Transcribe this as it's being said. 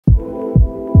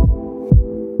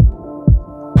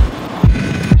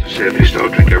safely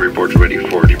stowed. Drink every report ready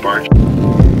for departure.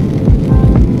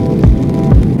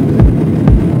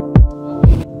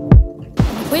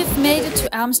 We've made it to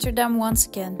Amsterdam once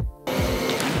again.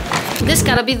 This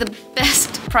gotta be the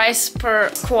best price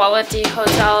per quality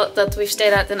hotel that we've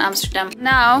stayed at in Amsterdam.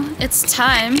 Now it's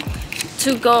time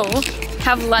to go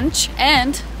have lunch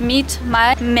and meet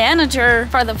my manager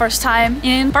for the first time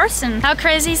in person. How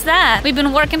crazy is that? We've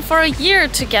been working for a year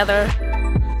together.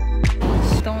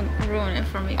 Don't ruin it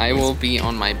for me, please. I will be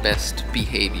on my best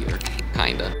behavior,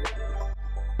 kinda.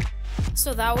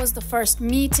 So that was the first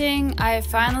meeting. I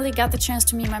finally got the chance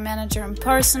to meet my manager in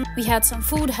person. We had some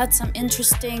food, had some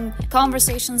interesting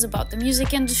conversations about the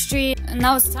music industry. And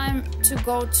now it's time to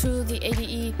go to the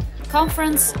ADE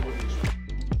conference.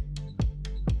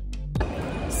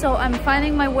 So I'm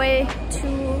finding my way to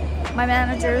my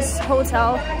manager's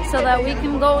hotel so that we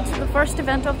can go to the first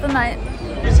event of the night.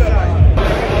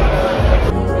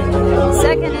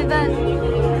 Second event.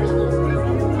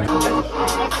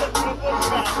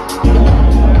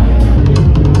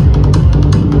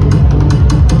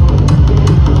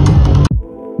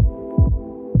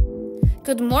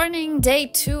 Good morning, day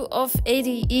 2 of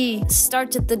ADE.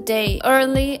 Started the day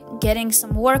early, getting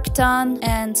some work done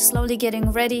and slowly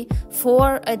getting ready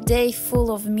for a day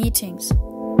full of meetings.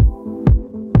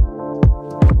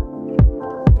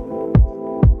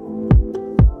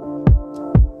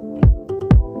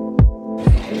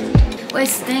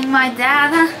 Wasting my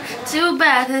data, too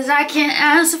bad as I can't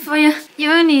answer for you.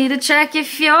 You need to check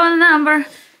if your number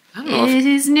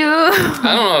is new. I don't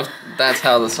know if that's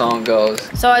how the song goes.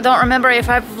 So I don't remember if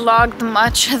I vlogged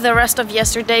much the rest of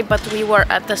yesterday, but we were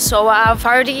at the SOA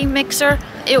party mixer.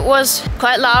 It was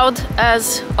quite loud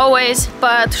as always,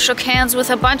 but shook hands with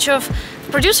a bunch of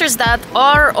producers that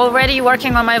are already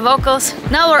working on my vocals.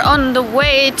 Now we're on the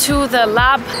way to the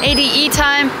lab, ADE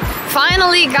time.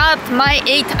 Finally got my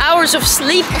 8 hours of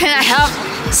sleep and I have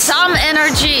some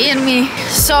energy in me.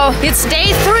 So it's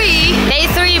day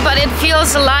 3, but it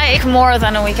feels like more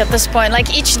than a week at this point. Like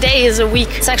each day is a week.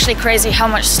 It's actually crazy how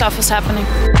much stuff is happening.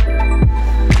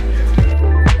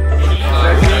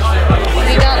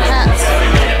 We got hats.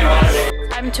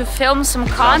 Time to film some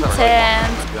content.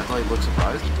 I thought you looked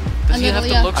surprised. Does he have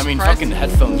to look I mean, surprised? fucking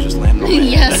headphones just landed on me.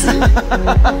 Yes.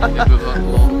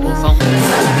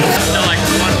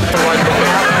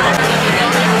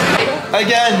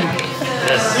 Again!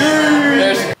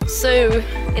 So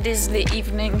it is the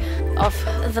evening of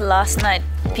the last night.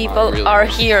 People are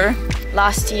here.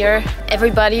 Last year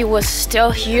everybody was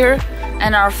still here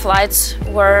and our flights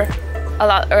were a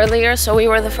lot earlier, so we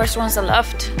were the first ones that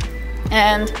left.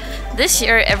 And this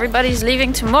year everybody's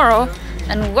leaving tomorrow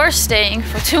and we're staying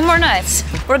for 2 more nights.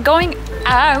 We're going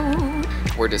out.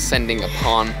 We're descending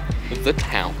upon the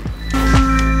town.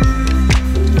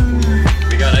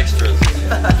 We got extras.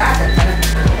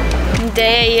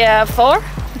 Day 4.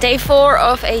 Day 4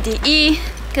 of ADE.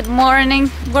 Good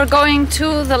morning. We're going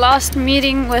to the last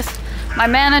meeting with my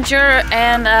manager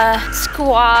and a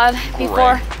squad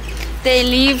before they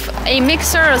leave. A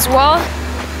mixer as well.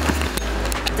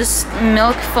 This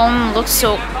milk foam looks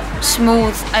so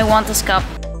smooth. I want this cup.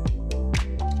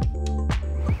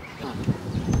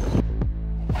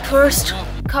 First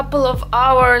couple of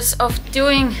hours of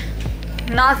doing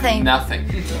nothing.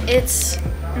 It's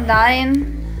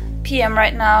 9 p.m.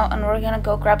 right now and we're gonna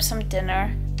go grab some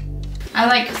dinner. I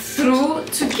like threw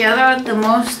together the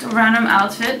most random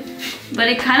outfit, but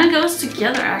it kind of goes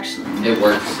together actually. It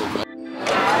works.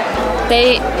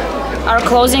 They are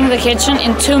closing the kitchen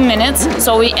in 2 minutes,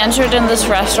 so we entered in this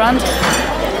restaurant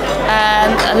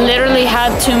and literally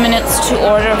had 2 minutes to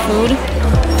order food.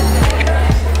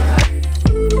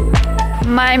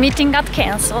 My meeting got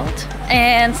cancelled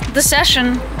and the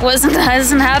session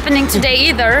isn't happening today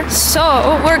either, so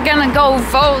we're gonna go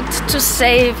vote to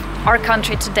save our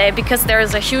country today because there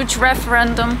is a huge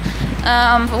referendum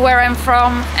where I'm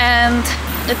from and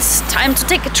it's time to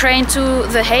take a train to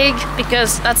The Hague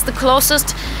because that's the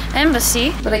closest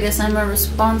embassy. But I guess I'm a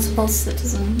responsible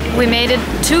citizen. We made it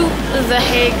to The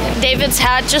Hague. David's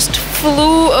hat just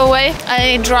flew away.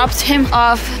 I dropped him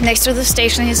off next to the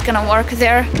station. He's gonna work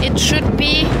there. It should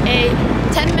be a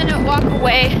 10-minute walk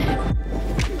away.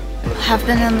 I've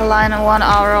been in the line in 1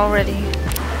 hour already.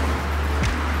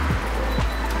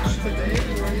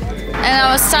 And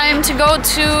now it's time to go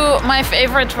to my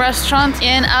favorite restaurant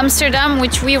in Amsterdam,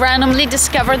 which we randomly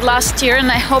discovered last year,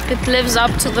 and I hope it lives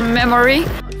up to the memory.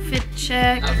 Fit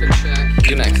check. Outfit check.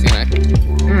 You next.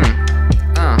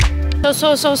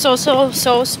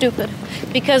 So stupid.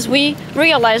 Because we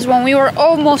realized when we were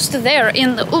almost there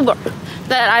in the Uber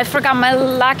that I forgot my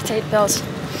lactate pills.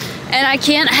 And I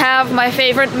can't have my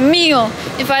favorite meal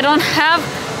if I don't have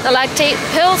the lactate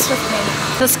pills with me.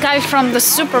 This guy from the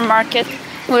supermarket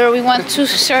where we went to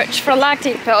search for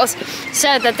lactate pills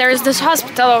said that there is this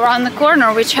hospital around the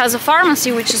corner which has a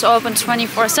pharmacy which is open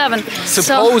 24/7.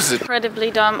 Supposed. So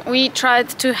incredibly dumb. We tried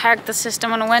to hack the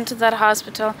system and went to that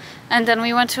hospital, and then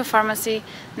we went to a pharmacy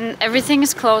and everything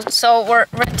is closed. So we're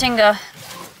renting a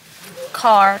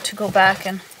car to go back,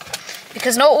 and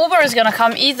because no Uber is gonna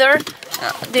come either.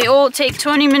 They all take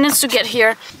 20 minutes to get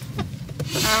here.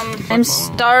 I'm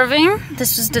starving.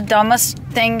 This was the dumbest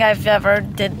thing I've ever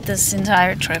did this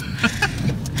entire trip.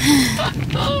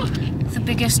 The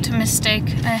biggest mistake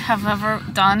I have ever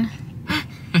done.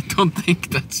 I don't think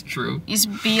that's true. Is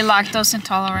be lactose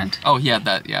intolerant. Oh yeah,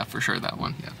 yeah, for sure, that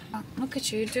one, yeah. Oh, look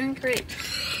at you, you're doing great.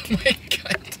 Oh my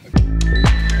God.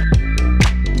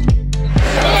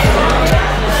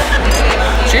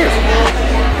 Cheers.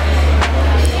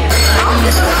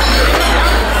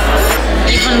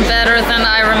 Even better than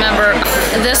I remember.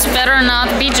 This better not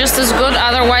be just as good,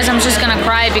 otherwise I'm just gonna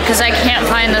cry because I can't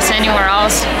find this anywhere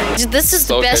else. This is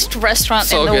the best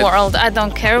restaurant in the world. I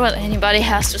don't care what anybody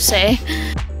has to say.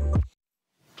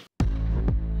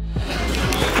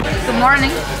 Good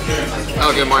morning.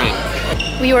 Oh, good morning.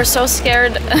 We were so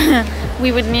scared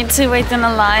we would need to wait in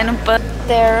a line, but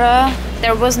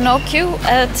there was no queue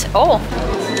at all.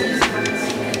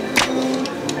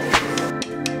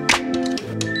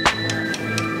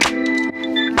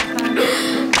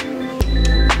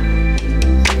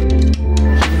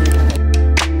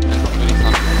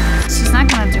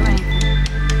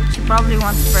 Probably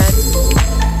wants bread.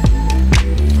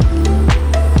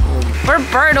 We're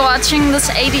bird watching this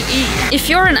ADE. If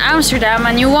you're in Amsterdam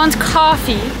and you want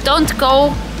coffee, don't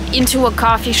go into a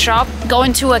coffee shop, go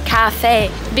into a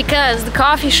cafe. Because the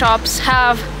coffee shops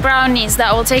have brownies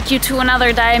that will take you to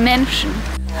another dimension.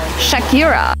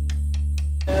 Shakira.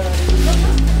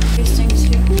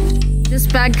 This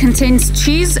bag contains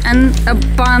cheese and a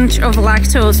bunch of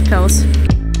lactose pills.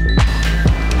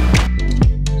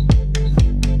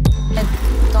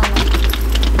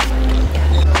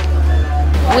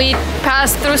 We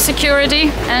passed through security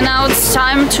and now it's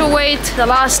time to wait the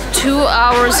last 2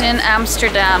 hours in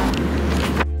Amsterdam.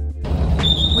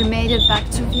 We made it back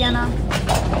to Vienna.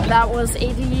 That was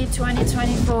ADE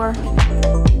 2024.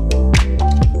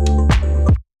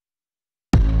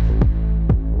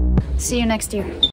 See you next year.